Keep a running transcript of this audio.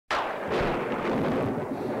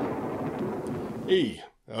Hey,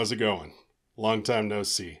 how's it going? Long time no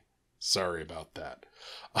see. Sorry about that.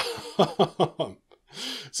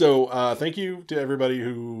 Thank you to everybody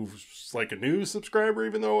who's like a new subscriber,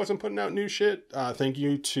 even though I wasn't putting out new shit. Thank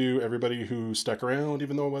you to everybody who stuck around,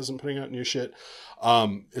 even though I wasn't putting out new shit.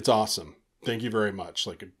 It's awesome. Thank you very much.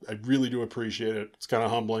 Like, I really do appreciate it. It's kind of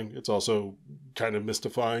humbling. It's also kind of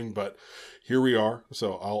mystifying, but here we are.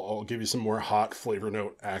 So I'll give you some more hot flavor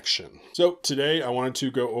note action. So today I wanted to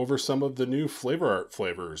go over some of the new Flavourart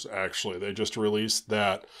flavors. Actually, they just released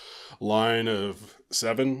that line of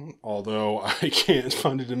 7, although I can't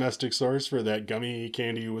find a domestic source for that gummy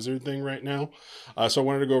candy wizard thing right now. So I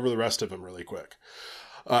wanted to go over the rest of them really quick.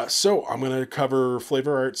 So I'm going to cover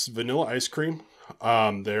Flavourart's vanilla ice cream,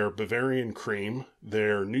 their Bavarian Cream,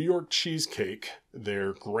 their New York Cheesecake,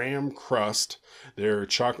 their Graham Crust, their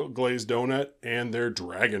Chocolate Glazed Doughnut, and their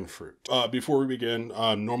Dragonfruit. Before we begin,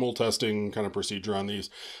 normal testing kind of procedure on these.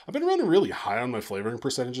 I've been running really high on my flavoring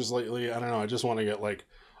percentages lately. I don't know, I just want to get like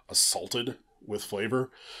assaulted with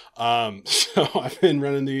flavor. So I've been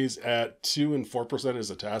running these at 2 and 4% as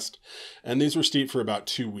a test, and these were steeped for about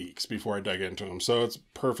 2 weeks before I dug into them. So it's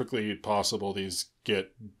perfectly possible these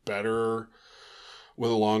get better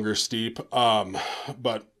with a longer steep.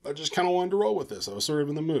 But I just kind of wanted to roll with this. I was sort of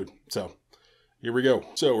in the mood. So here we go.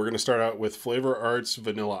 So we're going to start out with Flavourart's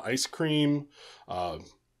vanilla ice cream.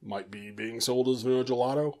 Might be being sold as vanilla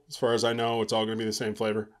gelato. As far as I know, it's all going to be the same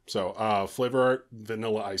flavor. So Flavourart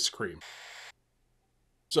vanilla ice cream.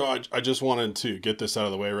 So I just wanted to get this out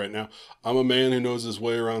of the way right now. I'm a man who knows his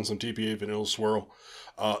way around some TPA vanilla swirl.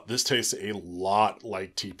 This tastes a lot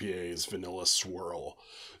like TPA's vanilla swirl.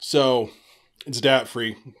 So it's DAT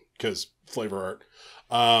free because Flavourart.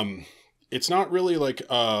 It's not really like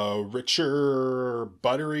a richer,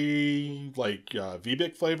 buttery, like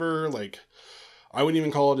VBIC flavor. Like, I wouldn't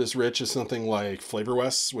even call it as rich as something like Flavor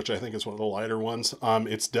West's, which I think is one of the lighter ones.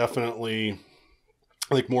 It's definitely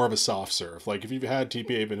like more of a soft serve. Like if you've had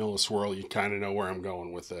TPA vanilla swirl, you kind of know where I'm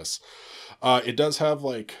going with this. It does have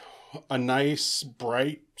like a nice,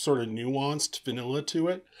 bright, sort of nuanced vanilla to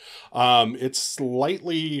it. It's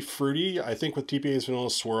slightly fruity. I think with TPA's vanilla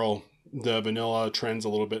swirl, the vanilla trends a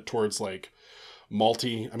little bit towards like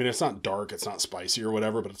malty. I mean, it's not dark, it's not spicy or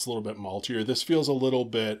whatever, but it's a little bit maltier. This feels a little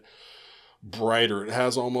bit brighter. It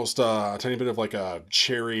has almost a tiny bit of like a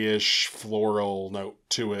cherry-ish floral note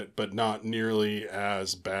to it, but not nearly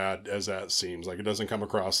as bad as that seems. Like, it doesn't come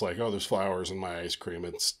across like, oh, there's flowers in my ice cream.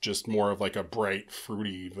 It's just more of like a bright,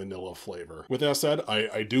 fruity vanilla flavor. With that said,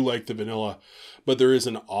 I do like the vanilla, but there is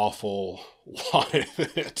an awful lot of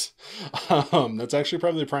it. That's actually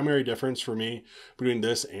probably the primary difference for me between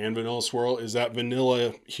this and vanilla swirl, is that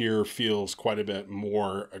vanilla here feels quite a bit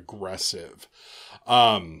more aggressive.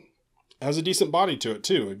 Has a decent body to it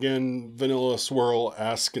too. Again, vanilla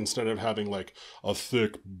swirl-esque, instead of having like a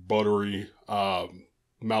thick, buttery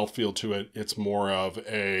mouthfeel to it, it's more of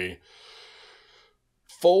a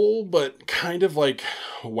full but kind of like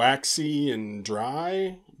waxy and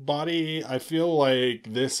dry body. I feel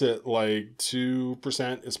like this at like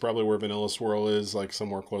 2% is probably where vanilla swirl is, like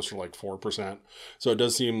somewhere closer to like 4%. So it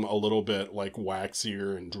does seem a little bit like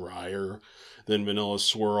waxier and drier than vanilla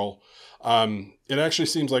swirl. It actually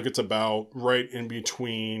seems like it's about right in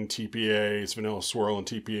between TPA's vanilla swirl and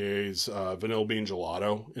TPA's vanilla bean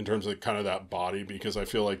gelato in terms of kind of that body, because I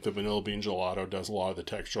feel like the vanilla bean gelato does a lot of the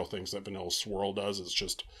textural things that vanilla swirl does. It's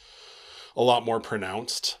just a lot more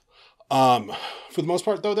pronounced. For the most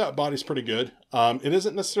part, though, that body's pretty good. It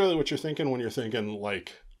isn't necessarily what you're thinking when you're thinking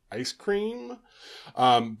like ice cream,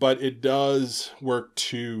 but it does work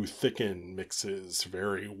to thicken mixes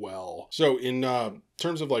very well. So in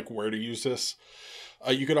terms of like where to use this,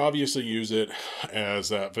 you could obviously use it as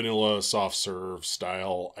that vanilla soft serve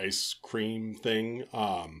style ice cream thing.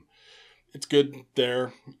 It's good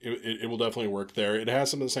there. It will definitely work there. It has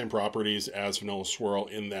some of the same properties as vanilla swirl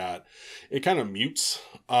in that it kind of mutes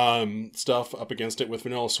stuff up against it. With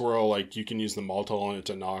vanilla swirl, like, you can use the maltol on it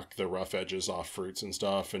to knock the rough edges off fruits and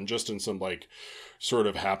stuff. And just in some like sort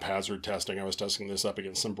of haphazard testing, I was testing this up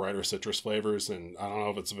against some brighter citrus flavors, and I don't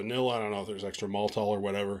know if it's vanilla, I don't know if there's extra maltol or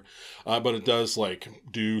whatever, but it does like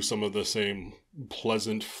do some of the same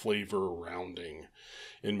pleasant flavor rounding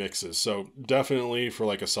in mixes. So definitely for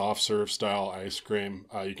like a soft serve style ice cream,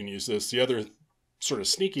 you can use this. The other sort of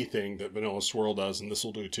sneaky thing that vanilla swirl does, and this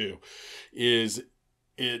will do too, is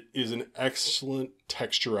it is an excellent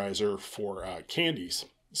texturizer for candies.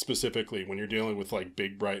 Specifically when you're dealing with like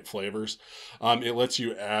big bright flavors, it lets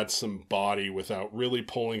you add some body without really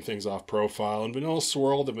pulling things off profile. And vanilla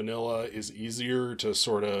swirl, the vanilla is easier to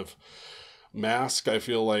sort of mask. I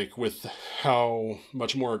feel like with how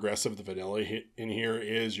much more aggressive the vanilla in here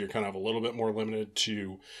is, you're kind of a little bit more limited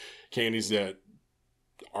to candies that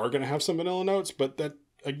are going to have some vanilla notes, but that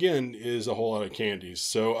again is a whole lot of candies.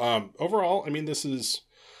 So overall, I mean, this is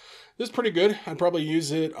pretty good. I'd probably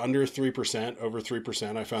use it under 3%. Over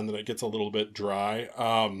 3%, I found that it gets a little bit dry.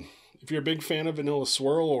 If you're a big fan of Vanilla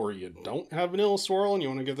Swirl, or you don't have Vanilla Swirl and you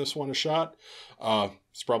want to give this one a shot,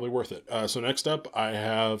 it's probably worth it. So next up, I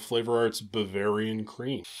have Flavourart's Bavarian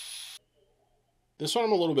Cream. This one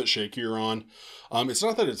I'm a little bit shakier on. It's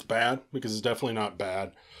not that it's bad, because it's definitely not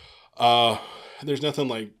bad. There's nothing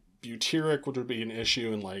like butyric, which would be an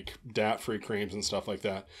issue in like DAT-free creams and stuff like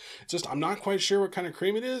that. It's just I'm not quite sure what kind of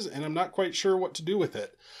cream it is, and I'm not quite sure what to do with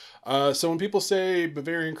it. So when people say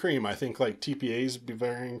Bavarian Cream, I think like TPA's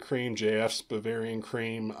Bavarian Cream, JF's Bavarian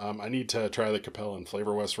Cream. I need to try the Capella and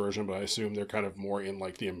Flavor West version, but I assume they're kind of more in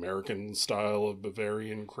like the American style of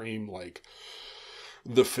Bavarian Cream, like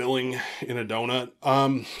the filling in a donut.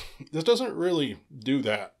 This doesn't really do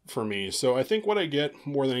that for me. So I think what I get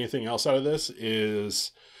more than anything else out of this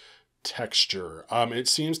is texture. It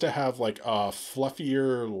seems to have like a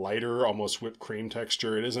fluffier, lighter, almost whipped cream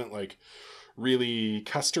texture. It isn't like really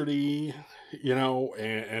custardy, you know,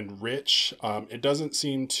 and rich. It doesn't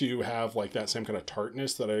seem to have like that same kind of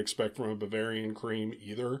tartness that I expect from a Bavarian Cream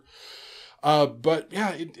either. But yeah,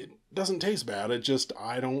 it doesn't taste bad. It just,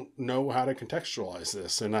 I don't know how to contextualize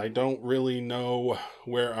this, and I don't really know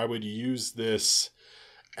where I would use this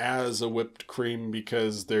as a whipped cream,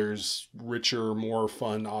 because there's richer, more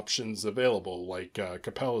fun options available, like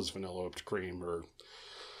Capella's Vanilla Whipped Cream or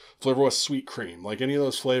Flavor West Sweet Cream. Like any of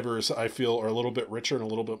those flavors I feel are a little bit richer and a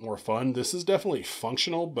little bit more fun. This is definitely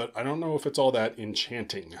functional, but I don't know if it's all that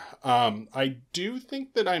enchanting. I do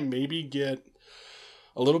think that I maybe get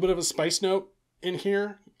a little bit of a spice note in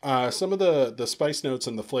here. Some of the spice notes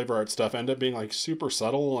and the Flavourart stuff end up being like super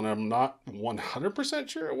subtle, and I'm not 100%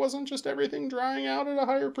 sure it wasn't just everything drying out at a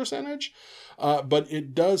higher percentage. But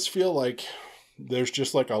it does feel like there's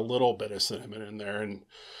just like a little bit of cinnamon in there, and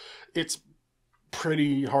it's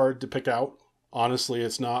pretty hard to pick out. Honestly,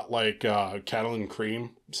 it's not like Catalan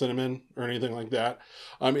cream cinnamon or anything like that.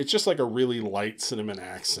 It's just like a really light cinnamon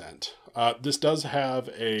accent. This does have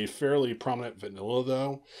a fairly prominent vanilla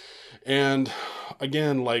though. And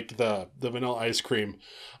again, like the vanilla ice cream,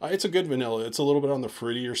 it's a good vanilla. It's a little bit on the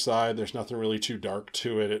fruitier side. There's nothing really too dark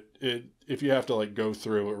to it. If you have to like go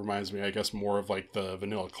through, it reminds me, I guess, more of like the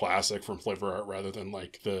vanilla classic from Flavourart rather than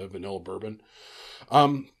like the vanilla bourbon.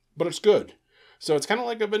 But it's good. So it's kind of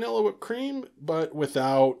like a vanilla whipped cream, but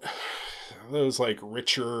without those like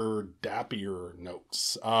richer, dappier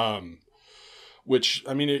notes. Which,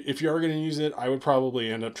 I mean, if you are going to use it, I would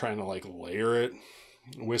probably end up trying to like layer it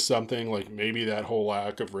with something. Like maybe that whole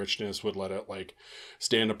lack of richness would let it like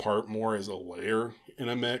stand apart more as a layer in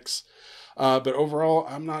a mix. But overall,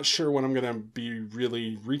 I'm not sure when I'm going to be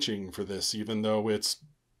really reaching for this, even though it's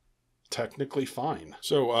technically fine.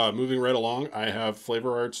 So moving right along, I have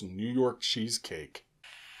Flavourart's New York Cheesecake.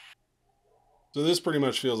 So this pretty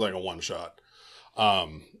much feels like a one-shot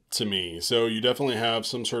to me. So you definitely have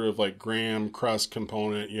some sort of like Graham Crust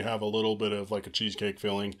component. You have a little bit of like a cheesecake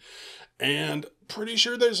filling, and pretty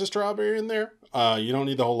sure there's a strawberry in there. You don't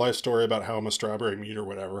need the whole life story about how I'm a strawberry mute or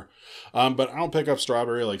whatever. But I don't pick up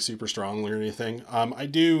strawberry like super strongly or anything. I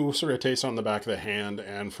do sort of taste on the back of the hand,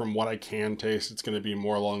 and from what I can taste, it's going to be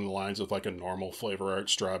more along the lines of like a normal Flavourart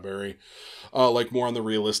strawberry. Like more on the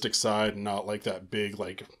realistic side, not like that big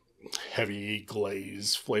like heavy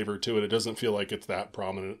glaze flavor to it. It doesn't feel like it's that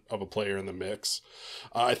prominent of a player in the mix.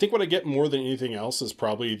 I think what I get more than anything else is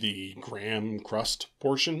probably the Graham Crust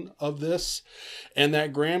portion of this. And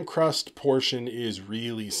that Graham Crust portion is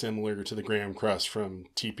really similar to the Graham Crust from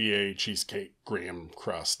TPA Cheesecake Graham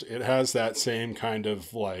Crust. It has that same kind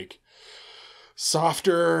of like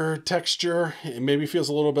softer texture. It maybe feels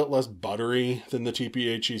a little bit less buttery than the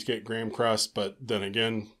TPA Cheesecake Graham Crust, but then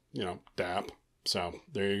again, you know, DAP. So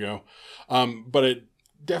there you go. But it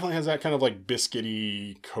definitely has that kind of like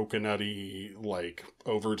biscuity, coconutty, like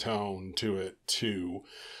overtone to it too.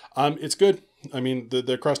 It's good. I mean,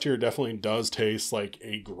 the crust here definitely does taste like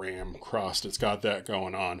a Graham Crust. It's got that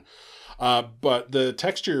going on. But the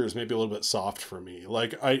texture is maybe a little bit soft for me.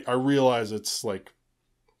 Like I realize it's like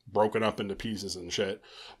broken up into pieces and shit,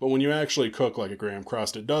 but when you actually cook like a Graham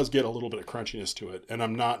Crust, it does get a little bit of crunchiness to it. And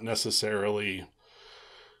I'm not necessarily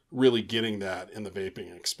really getting that in the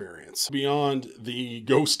vaping experience. Beyond the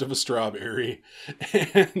ghost of a strawberry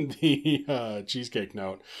and the cheesecake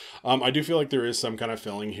note, I do feel like there is some kind of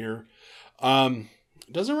filling here.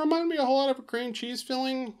 doesn't remind me a whole lot of a cream cheese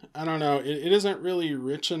filling. I don't know. It isn't really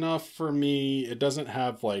rich enough for me. It doesn't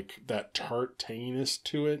have like that tart tanginess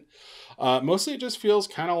to it. Mostly it just feels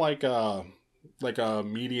kind of like a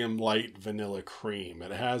medium light vanilla cream.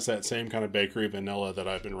 It has that same kind of bakery vanilla that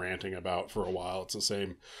I've been ranting about for a while. It's the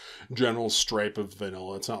same general stripe of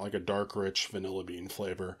vanilla. It's not like a dark, rich vanilla bean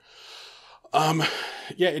flavor.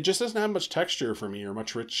 Yeah, it just doesn't have much texture for me or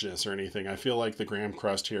much richness or anything. I feel like the Graham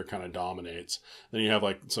Crust here kind of dominates. Then you have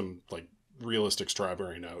like some like realistic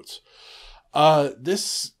strawberry notes.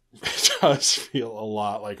 This does feel a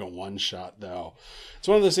lot like a one-shot though. It's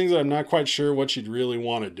one of those things that I'm not quite sure what you'd really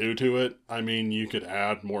want to do to it. I mean, you could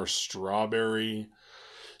add more strawberry.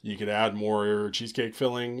 You could add more cheesecake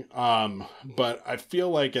filling. But I feel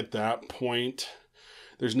like at that point,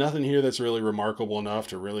 there's nothing here that's really remarkable enough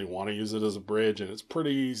to really want to use it as a bridge, and it's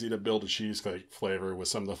pretty easy to build a cheesecake flavor with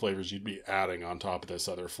some of the flavors you'd be adding on top of this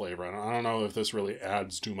other flavor. And I don't know if this really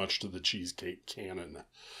adds too much to the cheesecake canon.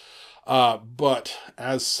 But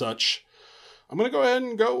as such, I'm going to go ahead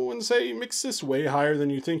and go and say mix this way higher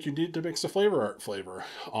than you think you need to mix a Flavourart flavor,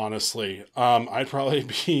 honestly. I'd probably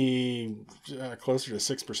be closer to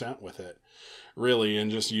 6% with it. Really, and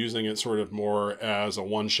just using it sort of more as a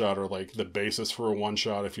one-shot or like the basis for a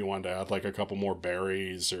one-shot if you wanted to add like a couple more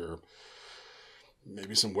berries or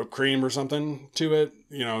maybe some whipped cream or something to it,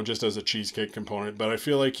 you know, just as a cheesecake component. But I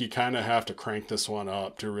feel like you kind of have to crank this one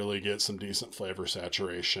up to really get some decent flavor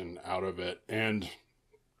saturation out of it. And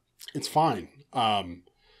it's fine,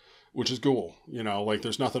 which is cool. You know, like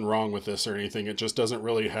there's nothing wrong with this or anything. It just doesn't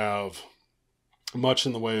really have much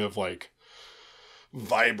in the way of like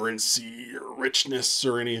vibrancy or richness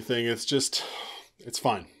or anything. It's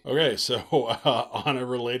fine. Okay, so on a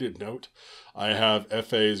related note, I have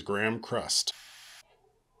FA's Graham Crust.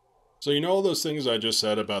 So you know all those things I just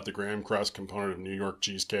said about the Graham Crust component of New York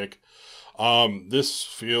Cheesecake? This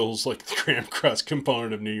feels like the Graham Crust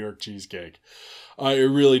component of New York Cheesecake. It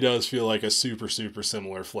really does feel like a super, super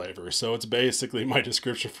similar flavor. So it's basically my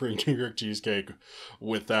description for a New York Cheesecake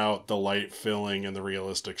without the light filling and the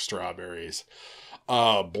realistic strawberries.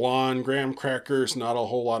 Blonde graham crackers, not a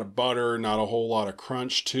whole lot of butter, not a whole lot of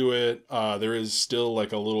crunch to it. There is still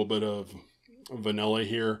like a little bit of vanilla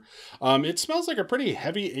here. It smells like a pretty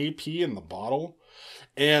heavy AP in the bottle.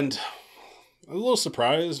 And I'm a little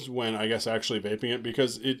surprised when I guess actually vaping it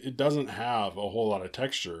because it doesn't have a whole lot of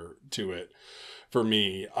texture to it for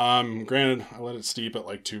me. Granted, I let it steep at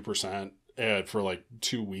like 2% for like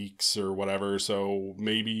 2 weeks or whatever. So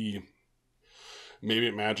maybe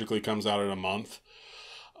it magically comes out in a month.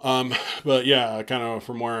 But yeah, kind of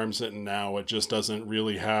from where I'm sitting now, it just doesn't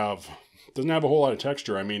have a whole lot of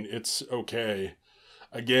texture. I mean, it's okay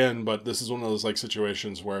again, but this is one of those like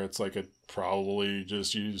situations where it's like it probably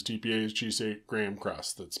just used TPA's cheesecake Graham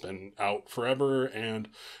Crust that's been out forever, and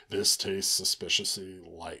this tastes suspiciously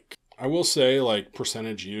like. I will say, like,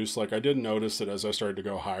 percentage use, like I did notice that as I started to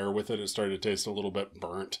go higher with it, it started to taste a little bit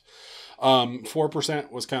burnt.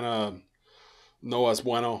 4% was kind of no es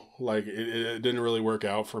bueno. Like it didn't really work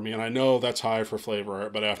out for me. And I know that's high for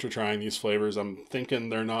Flavourart, but after trying these flavors, I'm thinking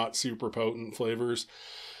they're not super potent flavors.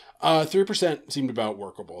 3% seemed about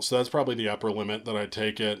workable. So that's probably the upper limit that I'd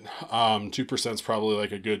take it. 2% is probably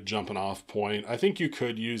like a good jumping off point. I think you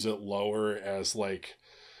could use it lower as like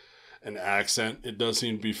an accent. It does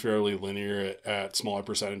seem to be fairly linear at smaller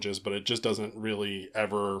percentages, but it just doesn't really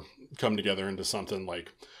ever come together into something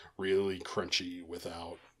like really crunchy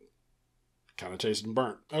without kind of tasting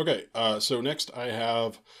burnt. Okay, so next I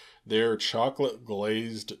have their Chocolate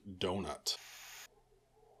Glazed Doughnut.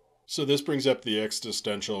 So this brings up the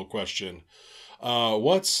existential question.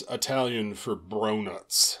 What's Italian for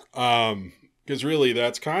bronuts? Because really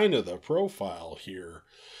that's kind of the profile here.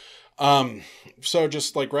 So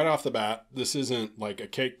just like right off the bat, this isn't like a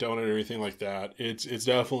cake donut or anything like that. It's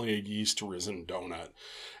definitely a yeast risen donut.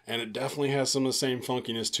 And it definitely has some of the same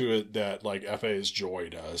funkiness to it that like FA's Joy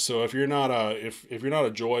does. So if you're not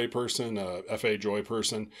a Joy person, a FA Joy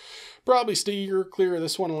person, probably steer clear of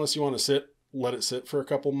this one unless you want to let it sit for a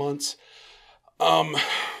couple months.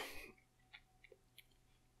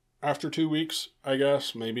 After 2 weeks, I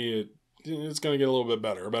guess, maybe it's going to get a little bit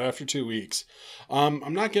better. But after 2 weeks,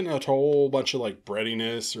 I'm not getting a whole bunch of like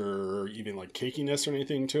breadiness or even like cakiness or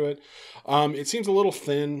anything to it. It seems a little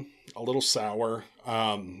thin, a little sour.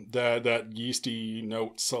 That yeasty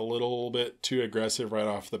note's a little bit too aggressive right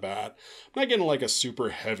off the bat. I'm not getting like a super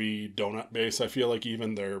heavy donut base. I feel like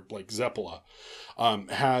even their like Zeppola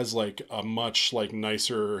has like a much like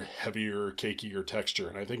nicer, heavier, cakier texture.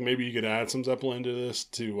 And I think maybe you could add some Zeppola into this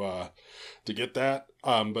to get that.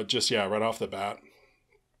 But just, yeah, right off the bat,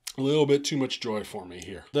 a little bit too much Joy for me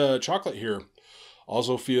here. The chocolate here,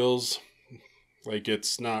 Also feels like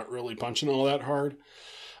it's not really punching all that hard.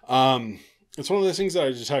 It's one of those things that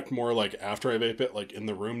I detect more like after I vape it, like in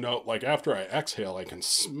the room note. Like after I exhale, I can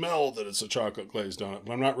smell that it's a chocolate glazed donut,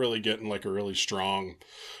 but I'm not really getting like a really strong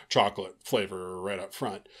chocolate flavor right up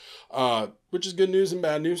front, which is good news and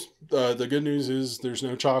bad news. The good news is there's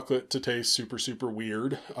no chocolate to taste super, super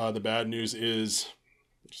weird. The bad news is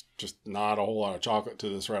just not a whole lot of chocolate to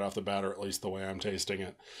this right off the bat, or at least the way I'm tasting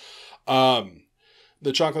it.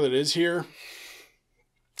 The chocolate that is here,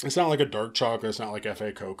 it's not like a dark chocolate. It's not like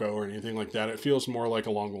FA cocoa or anything like that. It feels more like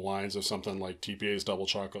along the lines of something like TPA's Double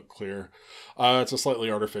Chocolate Clear. It's a slightly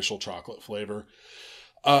artificial chocolate flavor.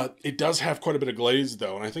 It does have quite a bit of glaze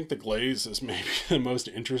though, and I think the glaze is maybe the most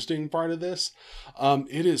interesting part of this.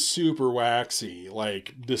 It is super waxy,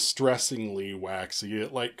 like distressingly waxy.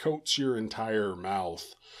 It like coats your entire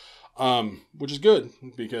mouth, which is good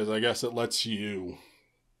because I guess it lets you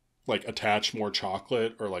like attach more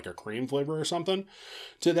chocolate or like a cream flavor or something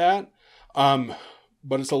to that.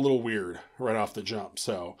 But it's a little weird right off the jump.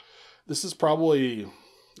 So this is probably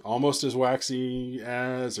almost as waxy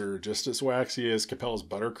as, or just as waxy as Capella's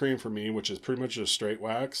buttercream for me, which is pretty much just straight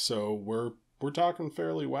wax. So we're talking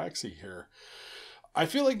fairly waxy here. I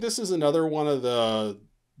feel like this is another one of the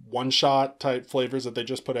one-shot type flavors that they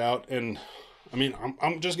just put out. And I mean,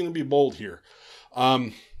 I'm just going to be bold here.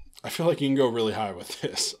 I feel like you can go really high with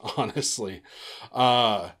this, honestly.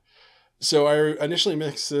 So I initially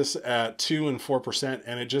mixed this at 2 and 4%,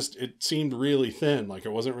 and it seemed really thin. Like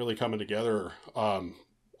it wasn't really coming together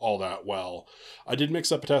all that well. I did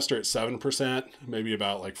mix up a tester at 7%, maybe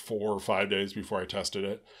about like 4 or 5 days before I tested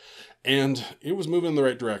it. And it was moving in the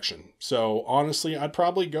right direction. So honestly, I'd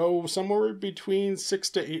probably go somewhere between 6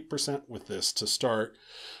 to 8% with this to start.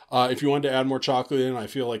 If you wanted to add more chocolate in, I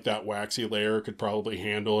feel like that waxy layer could probably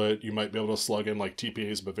handle it. You might be able to slug in like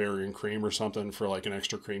TPA's Bavarian Cream or something for like an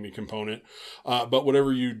extra creamy component. But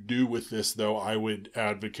whatever you do with this though, I would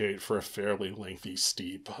advocate for a fairly lengthy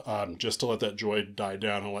steep, just to let that joy die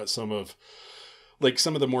down and let some of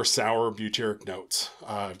the more sour butyric notes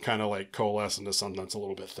kind of like coalesce into something that's a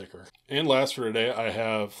little bit thicker. And last for today, I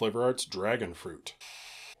have Flavourart's Dragonfruit.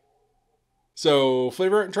 So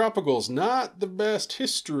Flavourart and Tropicals, not the best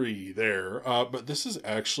history there, but this is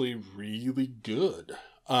actually really good.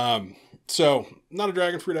 So not a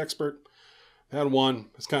Dragonfruit expert. Had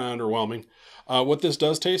one. It's kind of underwhelming. What this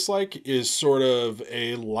does taste like is sort of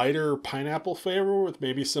a lighter pineapple flavor with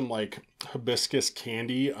maybe some like hibiscus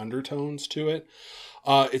candy undertones to it.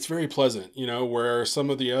 It's very pleasant, where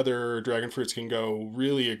some of the other dragon fruits can go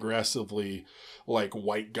really aggressively like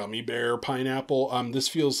white gummy bear pineapple. This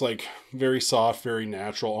feels like very soft, very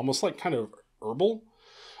natural, almost like kind of herbal,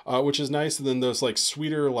 which is nice. And then those like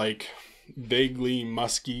sweeter, like vaguely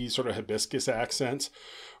musky sort of hibiscus accents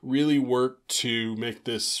really work to make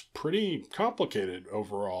this pretty complicated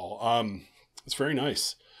overall. It's very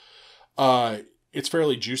nice. It's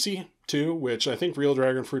fairly juicy too, which I think real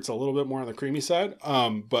dragon fruit's a little bit more on the creamy side.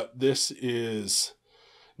 But this is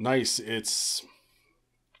nice. It's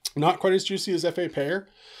not quite as juicy as FA pear,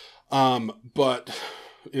 but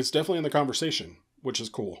it's definitely in the conversation, which is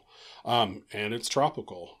cool. And it's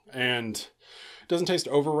tropical and it doesn't taste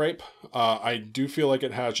overripe. I do feel like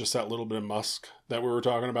it has just that little bit of musk that we were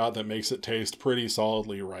talking about that makes it taste pretty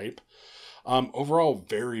solidly ripe. Overall,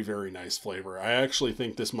 very, very nice flavor. I actually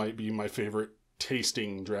think this might be my favorite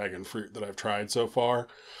tasting dragon fruit that I've tried so far.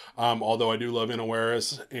 Although I do love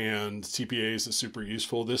Inawaris and TPAs is super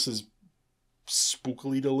useful, this is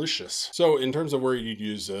spookily delicious. So in terms of where you'd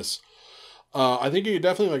use this, I think you could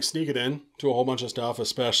definitely like sneak it in to a whole bunch of stuff,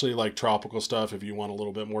 especially like tropical stuff. If you want a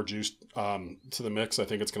little bit more juice to the mix, I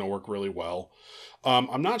think it's going to work really well.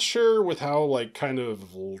 I'm not sure with how like kind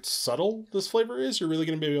of subtle this flavor is. You're really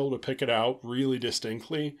going to be able to pick it out really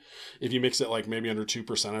distinctly. If you mix it like maybe under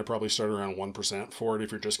 2%, I'd probably start around 1% for it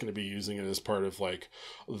if you're just going to be using it as part of like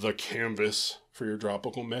the canvas for your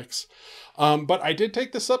tropical mix. But I did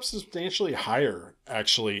take this up substantially higher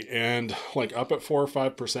actually, and like up at 4 or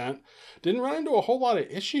 5%. Didn't run into a whole lot of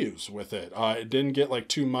issues with it. It didn't get like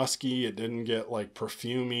too musky. It didn't get like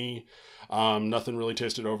perfumey. Nothing really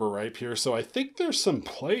tasted overripe here. So I think there's some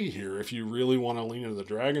play here if you really want to lean into the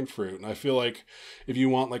dragon fruit. And I feel like if you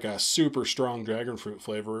want like a super strong dragon fruit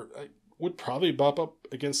flavor, I would probably bump up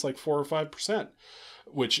against like 4 or 5%,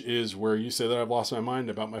 which is where you say that I've lost my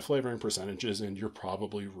mind about my flavoring percentages, and you're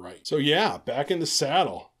probably right. So yeah, back in the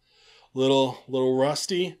saddle. Little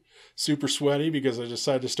rusty. Super sweaty because I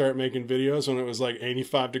decided to start making videos when it was like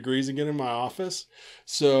 85 degrees again in my office.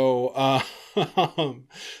 So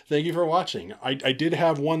thank you for watching. I did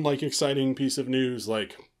have one like exciting piece of news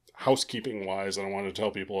like housekeeping wise that I wanted to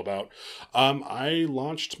tell people about. I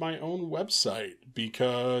launched my own website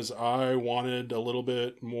because I wanted a little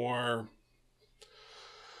bit more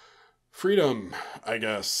freedom, I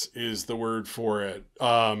guess, is the word for it.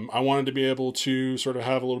 I wanted to be able to sort of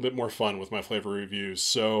have a little bit more fun with my flavor reviews.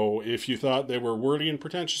 So if you thought they were wordy and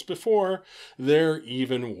pretentious before, they're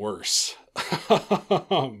even worse.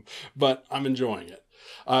 But I'm enjoying it.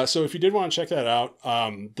 So if you did want to check that out,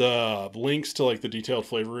 the links to like the detailed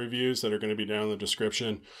flavor reviews that are going to be down in the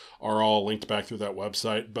description are all linked back through that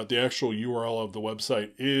website. But the actual URL of the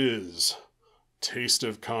website is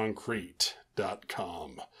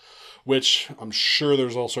tasteofconcrete.com. Which I'm sure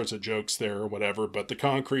there's all sorts of jokes there or whatever, but the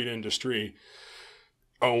concrete industry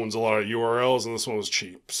owns a lot of URLs and this one was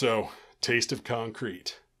cheap. So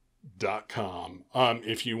tasteofconcrete.com.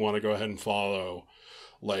 If you want to go ahead and follow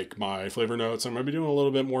like my flavor notes, I'm going to be doing a little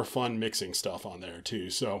bit more fun mixing stuff on there too.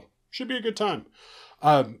 So should be a good time.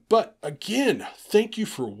 But again, thank you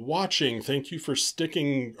for watching. Thank you for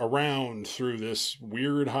sticking around through this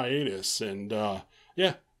weird hiatus. And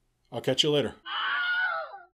yeah, I'll catch you later.